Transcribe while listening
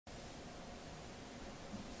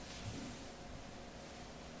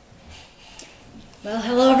Well,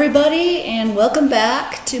 hello everybody, and welcome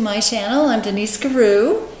back to my channel. I'm Denise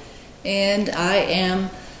Carew, and I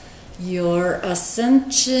am your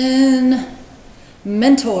Ascension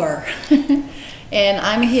mentor. And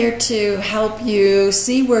I'm here to help you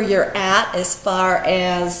see where you're at as far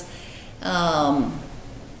as the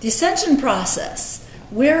ascension process.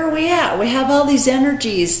 Where are we at? We have all these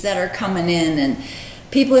energies that are coming in, and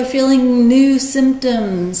people are feeling new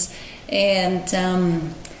symptoms,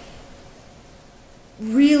 and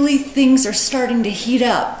really things are starting to heat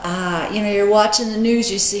up. You're watching the news,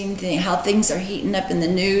 you're seeing how things are heating up in the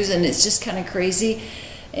news, and it's just kind of crazy.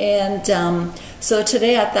 And so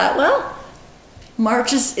today I thought, well,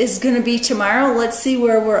 March is going to be tomorrow. Let's see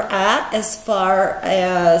where we're at as far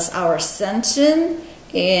as our ascension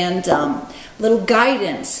and little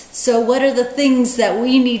guidance. So what are the things that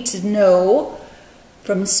we need to know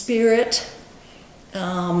from Spirit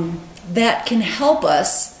that can help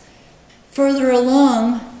us further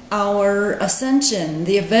along our ascension,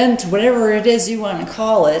 the event, whatever it is you want to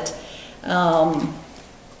call it.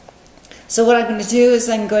 So what I'm going to do is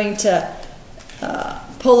I'm going to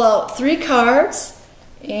pull out 3 cards,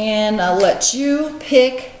 and I'll let you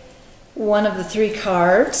pick one of the 3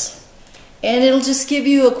 cards, and it'll just give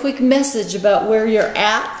you a quick message about where you're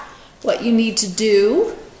at, what you need to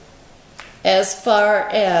do as far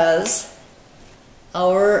as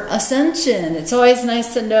our ascension. It's always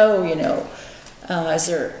nice to know, is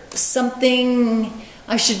there something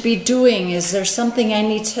I should be doing? Is there something I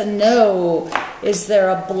need to know? Is there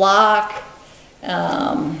a block?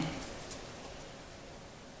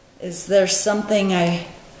 Is there something I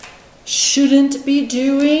shouldn't be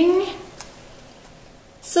doing?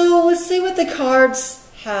 So let's see what the cards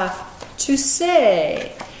have to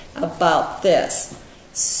say about this.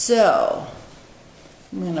 So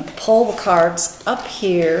I'm going to pull the cards up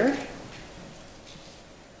here,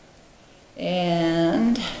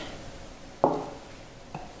 and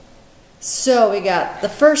so we got the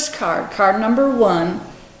first card, card number 1,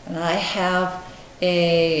 and I have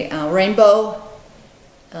a rainbow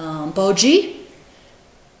boji,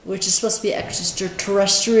 which is supposed to be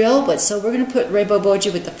extraterrestrial, but so we're going to put rainbow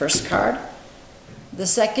boji with the first card. The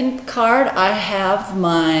second card, I have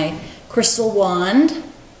my crystal wand,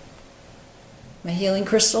 my healing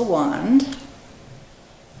crystal wand.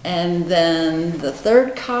 And then the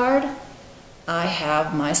third card, I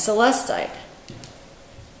have my celestite.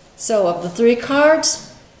 So of the 3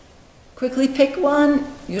 cards, quickly pick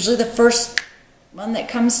one. Usually the first one that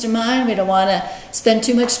comes to mind. We don't want to spend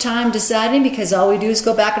too much time deciding, because all we do is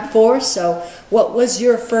go back and forth. So what was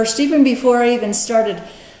your first, even before I even started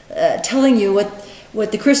telling you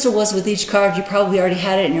what the crystal was with each card, you probably already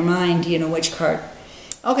had it in your mind, which card.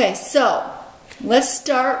 Okay, so let's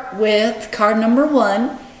start with card number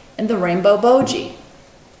 1 and the rainbow boji.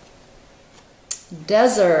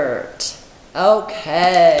 Desert.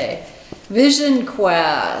 Okay. Vision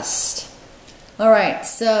quest. Alright,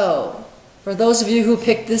 so for those of you who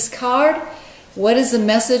picked this card, what is the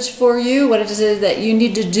message for you? What is it that you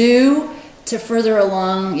need to do to further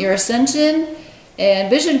along your ascension? And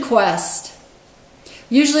vision quest.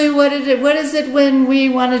 Usually what is it when we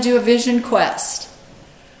want to do a vision quest?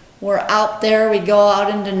 We're out there, we go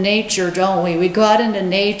out into nature, don't we? We go out into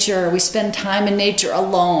nature, we spend time in nature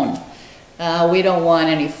alone. We don't want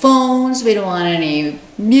any phones, we don't want any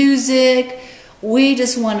music. We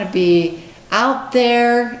just want to be out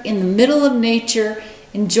there in the middle of nature,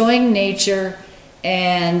 enjoying nature,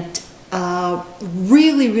 and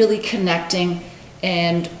really, really connecting.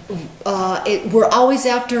 And we're always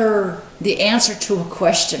after the answer to a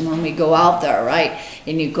question when we go out there, right?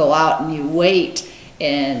 And you go out and you wait,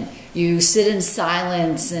 and you sit in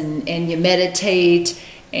silence, and you meditate,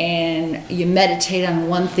 and you meditate on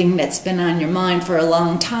one thing that's been on your mind for a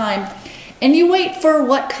long time, and you wait for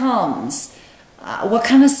what comes, what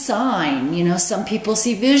kind of sign. Some people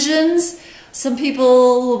see visions, some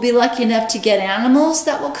people will be lucky enough to get animals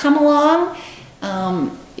that will come along.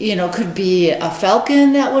 Could be a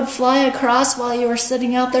falcon that would fly across while you were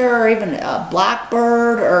sitting out there, or even a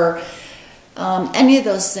blackbird, or any of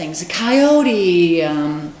those things, a coyote,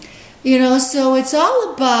 so it's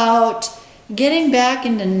all about getting back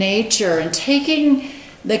into nature and taking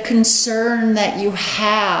the concern that you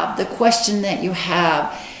have, the question that you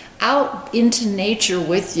have, out into nature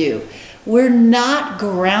with you. We're not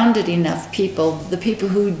grounded enough, people. The people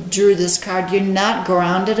who drew this card, you're not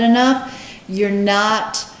grounded enough. You're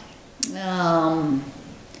not,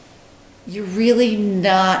 you're really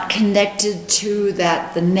not connected to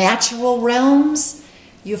the natural realms.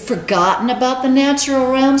 you've forgotten about the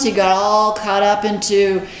natural realms. You got all caught up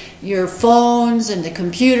into your phones and the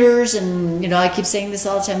computers, and I keep saying this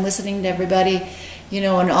all the time, listening to everybody,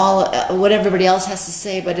 and all what everybody else has to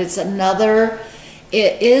say. But it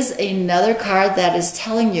is another card that is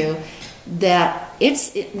telling you that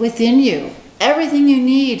it's within you. Everything you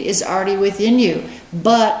need is already within you,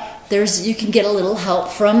 but you can get a little help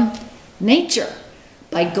from nature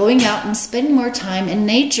by going out and spending more time in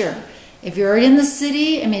nature. If you're in the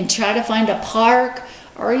city, try to find a park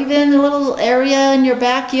or even a little area in your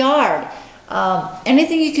backyard.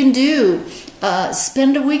 Anything you can do.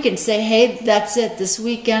 Spend a weekend. Say, hey, that's it. This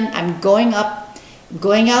weekend, I'm going out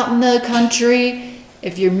in the country.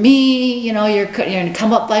 If you're me, you're going to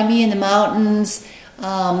come up by me in the mountains.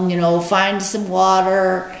 Find some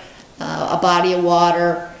water, a body of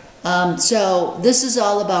water. So this is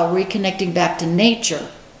all about reconnecting back to nature,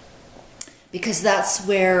 because that's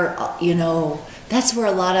where, that's where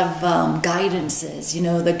a lot of guidance is.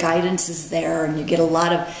 The guidance is there, and you get a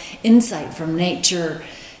lot of insight from nature,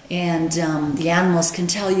 and the animals can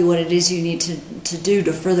tell you what it is you need to do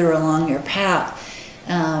to further along your path.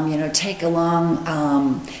 Take along,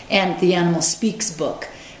 and the Animal Speaks book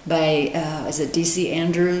by, is it D.C.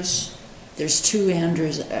 Andrews? There's two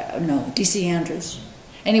Andrews, D.C. Andrews.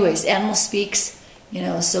 Anyways, Animal Speaks,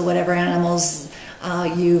 so whatever animals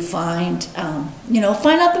you find,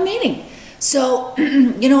 find out the meaning. So,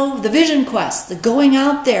 the vision quest, the going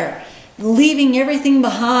out there, leaving everything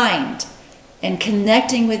behind and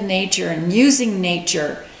connecting with nature and using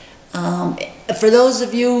nature. For those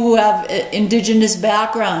of you who have indigenous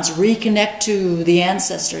backgrounds, reconnect to the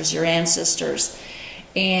ancestors, your ancestors,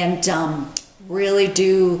 and really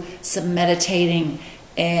do some meditating,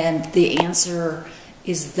 and the answer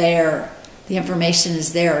is there. The information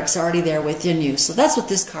is there. It's already there within you. So that's what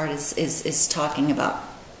this card is talking about.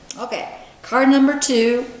 Okay, card number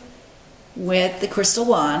 2 with the crystal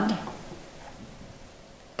wand.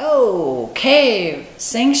 Oh, cave,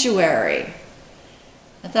 sanctuary.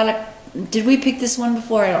 Did we pick this one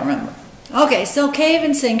before? I don't remember. Okay, so cave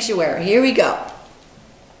and sanctuary. Here we go.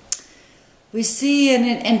 We see an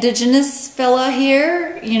indigenous fella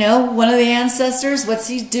here, one of the ancestors. What's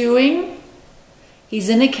he doing? He's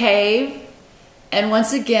in a cave. And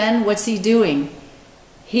once again, what's he doing?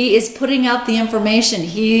 He is putting out the information.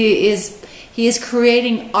 He is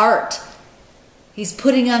creating art. He's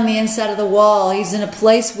putting on the inside of the wall. He's in a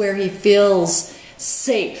place where he feels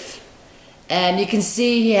safe. And you can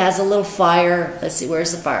see he has a little fire. Let's see,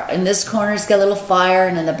 where's the fire? In this corner, he's got a little fire,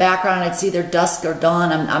 and in the background, it's either dusk or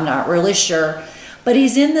dawn. I'm not really sure. But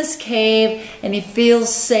he's in this cave, and he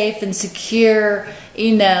feels safe and secure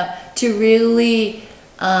enough to really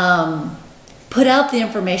put out the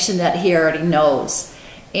information that he already knows.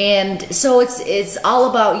 And so it's all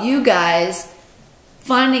about you guys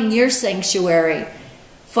finding your sanctuary,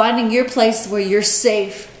 finding your place where you're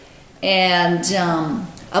safe, and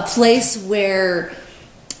a place where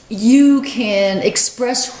you can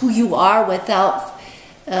express who you are without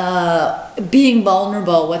being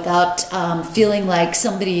vulnerable, without feeling like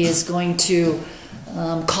somebody is going to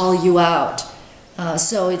call you out.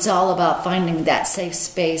 So it's all about finding that safe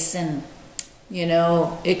space, and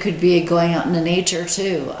it could be going out into nature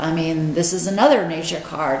too. This is another nature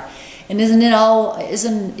card, and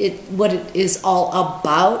isn't it what it is all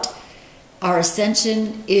about? Our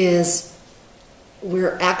ascension is,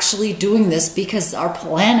 we're actually doing this because our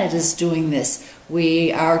planet is doing this.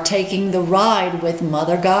 We are taking the ride with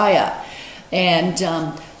Mother Gaia. And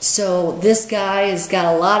so this guy has got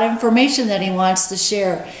a lot of information that he wants to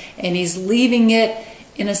share, and he's leaving it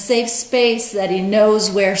in a safe space that he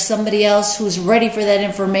knows where somebody else who's ready for that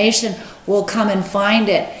information will come and find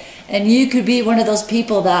it. And you could be one of those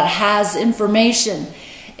people that has information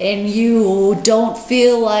and you don't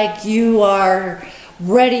feel like you are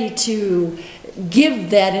ready to give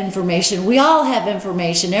that information. We all have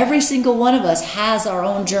information. Every single one of us has our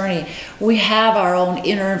own journey. We have our own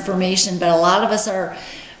inner information, but a lot of us are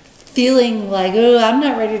feeling like, oh, I'm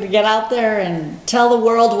not ready to get out there and tell the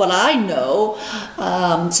world what I know.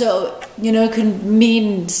 So, it can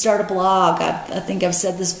mean start a blog. I think I've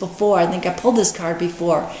said this before. I think I pulled this card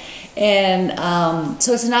before. And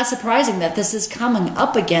so it's not surprising that this is coming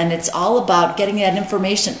up again. It's all about getting that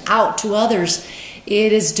information out to others.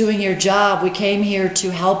 It is doing your job. We came here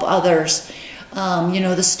to help others. The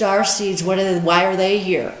Starseeds, why are they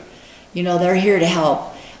here? They're here to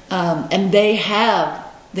help. And they have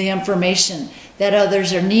the information that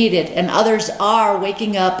others are needed, and others are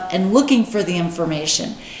waking up and looking for the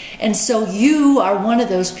information. And so you are one of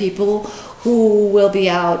those people who will be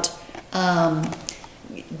out,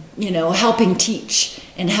 helping teach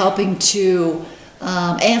and helping to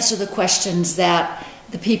answer the questions that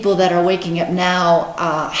the people that are waking up now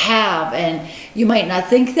have. And you might not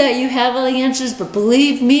think that you have all the answers, but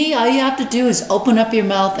believe me, all you have to do is open up your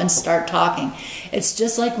mouth and start talking. It's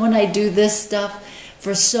just like when I do this stuff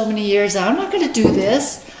for so many years. I'm not going to do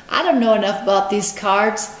this. I don't know enough about these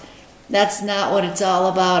cards. That's not what it's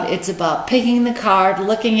all about. It's about picking the card,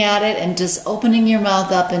 looking at it, and just opening your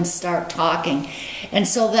mouth up and start talking. And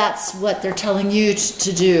so that's what they're telling you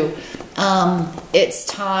to do. It's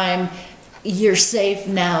time. You're safe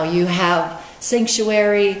now. You have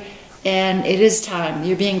sanctuary, and it is time.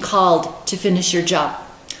 You're being called to finish your job.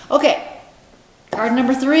 Okay, card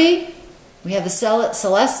number 3. We have the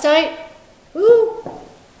Celestite. Ooh.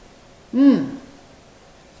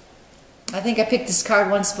 I think I picked this card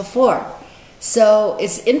once before. So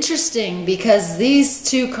it's interesting because these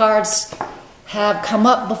two cards have come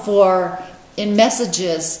up before in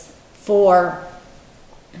messages for,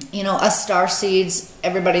 you know, us Starseeds,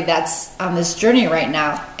 everybody that's on this journey right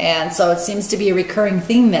now. And so it seems to be a recurring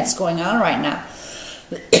theme that's going on right now.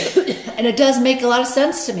 And it does make a lot of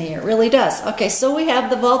sense to me. It really does. Okay, so we have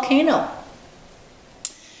the volcano.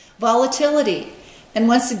 Volatility. And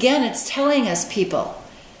once again, it's telling us, people,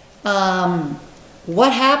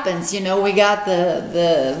 what happens. You know, we got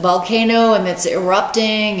the volcano and it's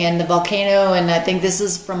erupting, and the volcano, and I think this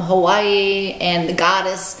is from Hawaii, and the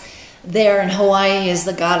goddess there in Hawaii is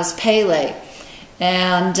the goddess Pele.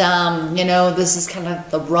 And you know, this is kind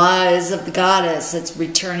of the rise of the goddess. It's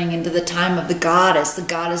returning into the time of the goddess. The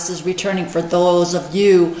goddess is returning for those of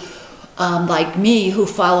you like me who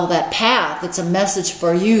follow that path. It's a message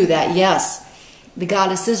for you that yes, the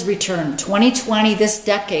goddess is returned. 2020, this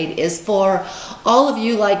decade, is for all of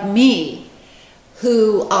you like me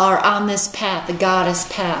who are on this path, the goddess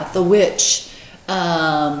path, the witch,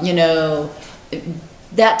 you know,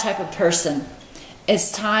 that type of person.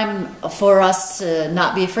 It's time for us to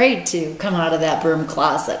not be afraid to come out of that broom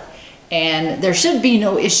closet. And there should be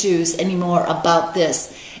no issues anymore about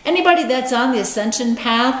this. Anybody that's on the ascension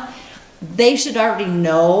path, they should already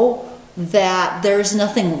know that there's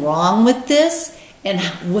nothing wrong with this and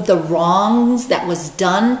with the wrongs that was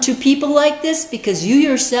done to people like this, because you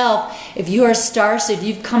yourself, if you are a starseed,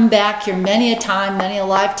 you've come back here many a time, many a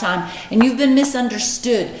lifetime, and you've been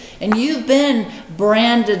misunderstood, and you've been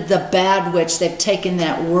branded the bad witch. They've taken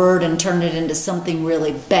that word and turned it into something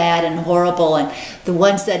really bad and horrible, and the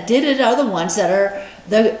ones that did it are the ones that are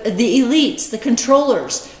the elites, the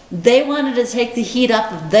controllers. They wanted to take the heat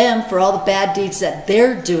off of them for all the bad deeds that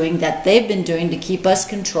they're doing, that they've been doing to keep us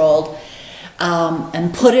controlled,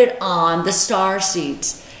 and put it on the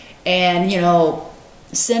Starseeds. And, you know,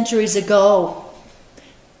 centuries ago,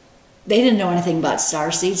 they didn't know anything about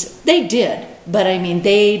Starseeds. They did, but I mean,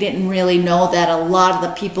 they didn't really know that a lot of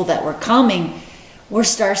the people that were coming were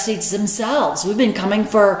Starseeds themselves. We've been coming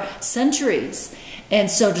for centuries.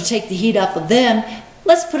 And so to take the heat off of them,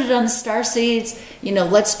 let's put it on the Starseeds. You know,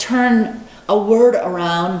 let's turn a word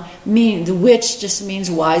around. The witch just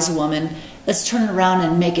means wise woman. Let's turn it around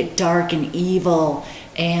and make it dark and evil.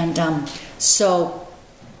 And so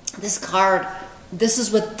this card, this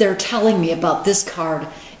is what they're telling me about this card,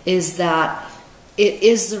 is that it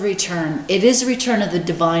is the return. It is the return of the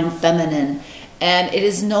divine feminine. And it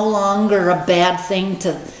is no longer a bad thing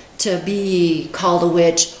to be called a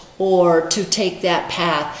witch or to take that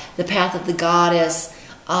path, the path of the goddess.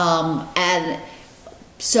 And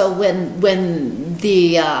so when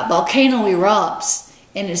the volcano erupts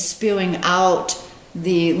and is spewing out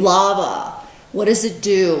the lava, what does it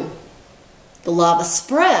do? The lava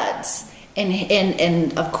spreads,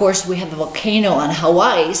 and of course we have the volcano on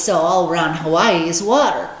Hawaii, so all around Hawaii is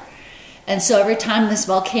water. And so every time this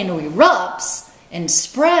volcano erupts and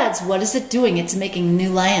spreads, what is it doing? It's making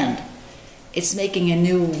new land. It's making a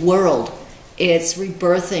new world. It's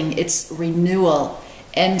rebirthing. It's renewal.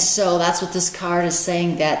 And so that's what this card is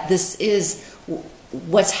saying, that this is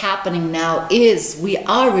what's happening now. Is we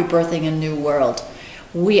are rebirthing a new world.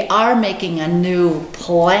 We are making a new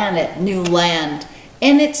planet, new land,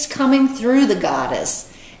 and it's coming through the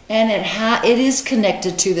goddess, and it is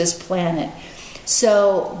connected to this planet.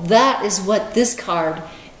 So that is what this card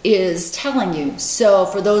is telling you. So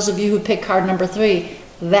for those of you who pick card number 3,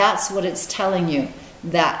 that's what it's telling you,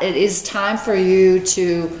 that it is time for you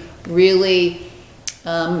to really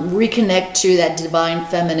reconnect to that divine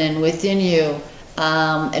feminine within you,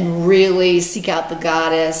 and really seek out the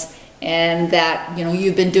goddess. And that, you know,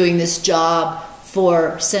 you've been doing this job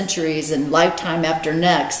for centuries and lifetime after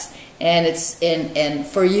next, and it's and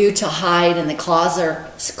for you to hide in the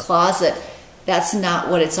closet, that's not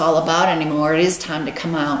what it's all about anymore. It is time to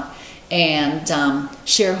come out and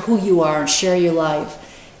share who you are and share your life.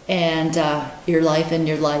 and your life and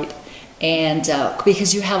your light, and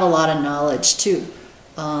because you have a lot of knowledge too.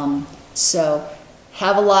 So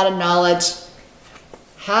have a lot of knowledge,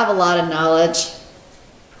 have a lot of knowledge,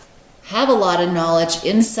 have a lot of knowledge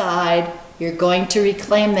inside. You're going to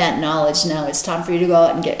reclaim that knowledge now. It's time for you to go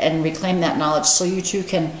out and reclaim that knowledge so you too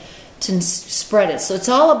can spread it. So it's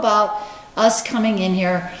all about us coming in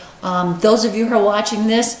here. Those of you who are watching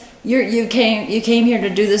this, you came here to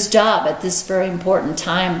do this job at this very important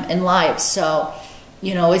time in life. So,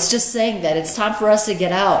 you know, it's just saying that it's time for us to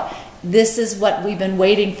get out. This is what we've been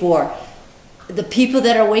waiting for. The people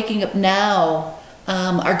that are waking up now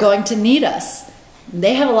are going to need us.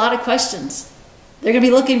 They have a lot of questions. They're going to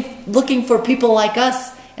be looking for people like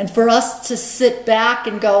us, and for us to sit back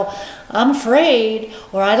and go, I'm afraid,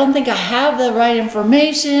 or I don't think I have the right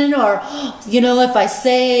information, or, you know, if I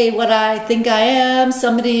say what I think I am,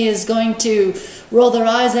 somebody is going to roll their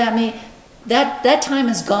eyes at me. That time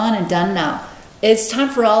is gone and done now. It's time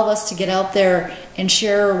for all of us to get out there and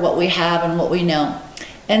share what we have and what we know.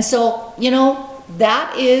 And so, you know,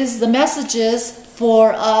 that is the messages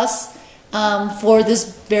for us for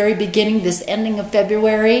this very beginning, this ending of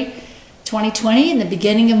February 2020 and the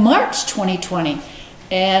beginning of March 2020.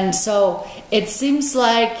 And so it seems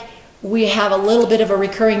like we have a little bit of a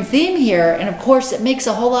recurring theme here, and of course it makes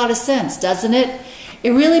a whole lot of sense, doesn't it?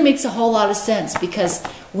 It really makes a whole lot of sense, because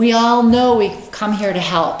we all know we've come here to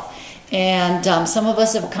help. And some of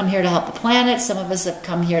us have come here to help the planet, some of us have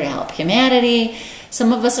come here to help humanity,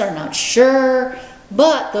 some of us are not sure,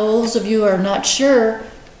 but those of you who are not sure,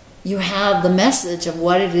 you have the message of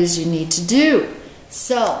what it is you need to do.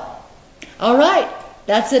 So, all right,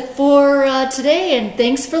 that's it for today, and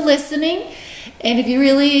thanks for listening. And if you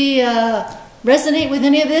really resonate with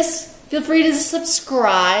any of this, feel free to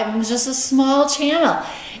subscribe. It's just a small channel.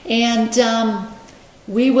 And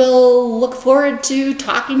we will look forward to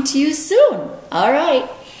talking to you soon. All right.